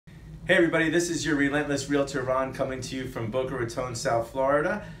Hey everybody, this is your Relentless Realtor Ron coming to you from Boca Raton, South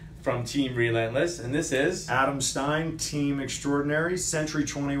Florida from Team Relentless, and this is Adam Stein, Team Extraordinary, Century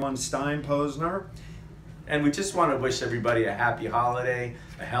 21 Stein Posner. And we just want to wish everybody a happy holiday,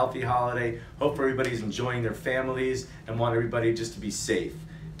 a healthy holiday. Hope everybody's enjoying their families and want everybody just to be safe.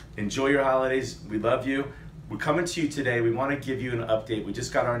 Enjoy your holidays. We love you. We're coming to you today. We want to give you an update. We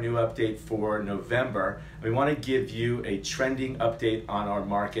just got our new update for November. We want to give you a trending update on our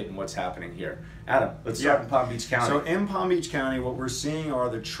market and what's happening here. Adam, let's start in Palm Beach County. So in Palm Beach County, what we're seeing are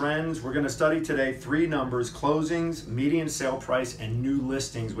the trends. We're going to study today three numbers: closings, median sale price, and new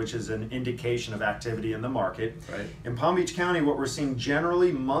listings, which is an indication of activity in the market. Right. In Palm Beach County, what we're seeing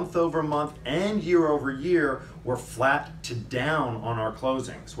generally month over month and year over year, we're flat to down on our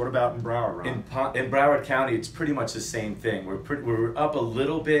closings. What about in Broward, Ron? In Broward County, it's pretty much the same thing. We're up a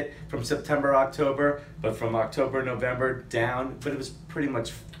little bit from September, October, but from October, November, down, but it was pretty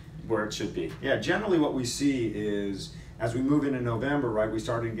much where it should be. Yeah, generally what we see is as we move into November, right, we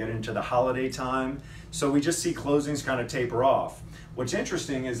start to get into the holiday time. So we just see closings kind of taper off. What's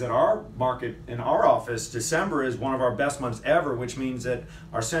interesting is that our market in our office, December is one of our best months ever, which means that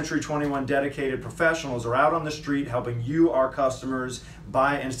our Century 21 dedicated professionals are out on the street helping you, our customers,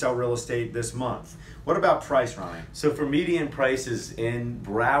 buy and sell real estate this month. What about price, Ronnie? So for median prices in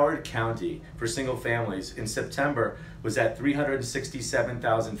Broward County for single families in September was at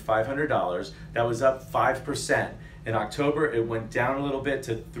 $367,500. That was up 5%. In October, it went down a little bit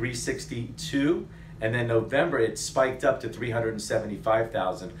to $362,000. And then November, it spiked up to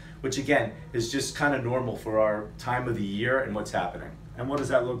 $375,000, which again is just kind of normal for our time of the year and what's happening. And what does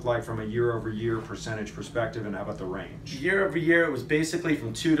that look like from a year-over-year percentage perspective, and how about the range? Year over year, it was basically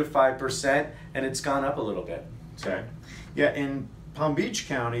from 2 to 5%, and it's gone up a little bit. Okay. Yeah, in Palm Beach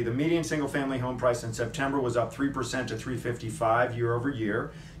County, the median single-family home price in September was up 3% to $355,000 year over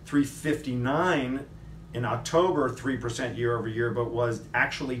year, $359,000 in October, 3% year over year, but was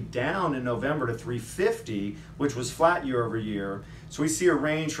actually down in November to $350,000, which was flat year over year. So we see a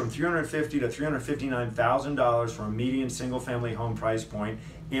range from $350,000 to $359,000 from a median single-family home price point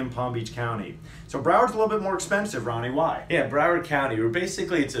in Palm Beach County. So Broward's a little bit more expensive, Ronnie. Why? Yeah, Broward County,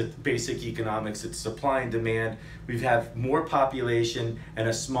 it's a basic economics. It's supply and demand. We have more population and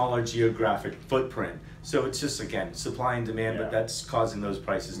a smaller geographic footprint. So it's just, again, supply and demand, Yeah. But that's causing those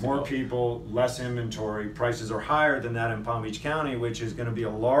prices to More go. people, less inventory. Prices are higher than that in Palm Beach County, which is going to be a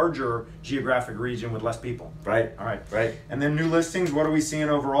larger geographic region with less people. Right. All right. Right. And then new listings, what are we seeing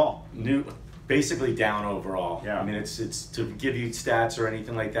overall? Basically down overall. Yeah. I mean, it's to give you stats or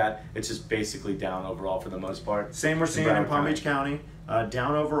anything like that, it's just basically down overall for the most part. Same we're seeing in Palm Beach County,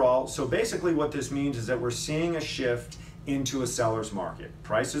 down overall. So basically what this means is that we're seeing a shift into a seller's market.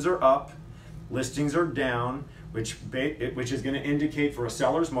 Prices are up, listings are down, which is going to indicate for a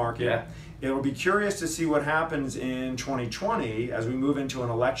seller's market. Yeah. It'll be curious to see what happens in 2020 as we move into an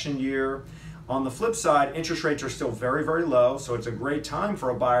election year. On the flip side, interest rates are still very, very low, so it's a great time for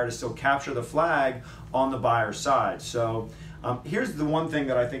a buyer to still capture the flag on the buyer's side. So here's the one thing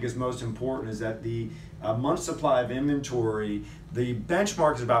that I think is most important is that the month supply of inventory, the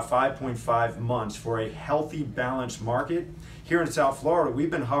benchmark is about 5.5 months for a healthy, balanced market. Here in South Florida,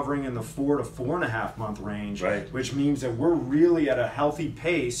 we've been hovering in the 4 to 4.5 month range, right, which means that we're really at a healthy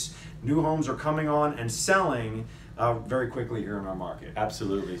pace. New homes are coming on and selling very quickly here in our market.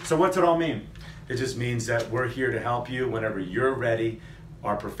 Absolutely. So what's it all mean? It just means that we're here to help you whenever you're ready.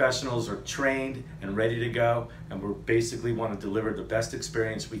 Our professionals are trained and ready to go, and we basically want to deliver the best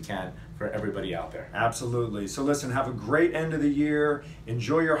experience we can for everybody out there. Absolutely. So listen, have a great end of the year.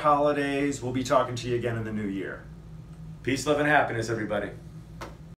 Enjoy your holidays. We'll be talking to you again in the new year. Peace, love, and happiness, everybody.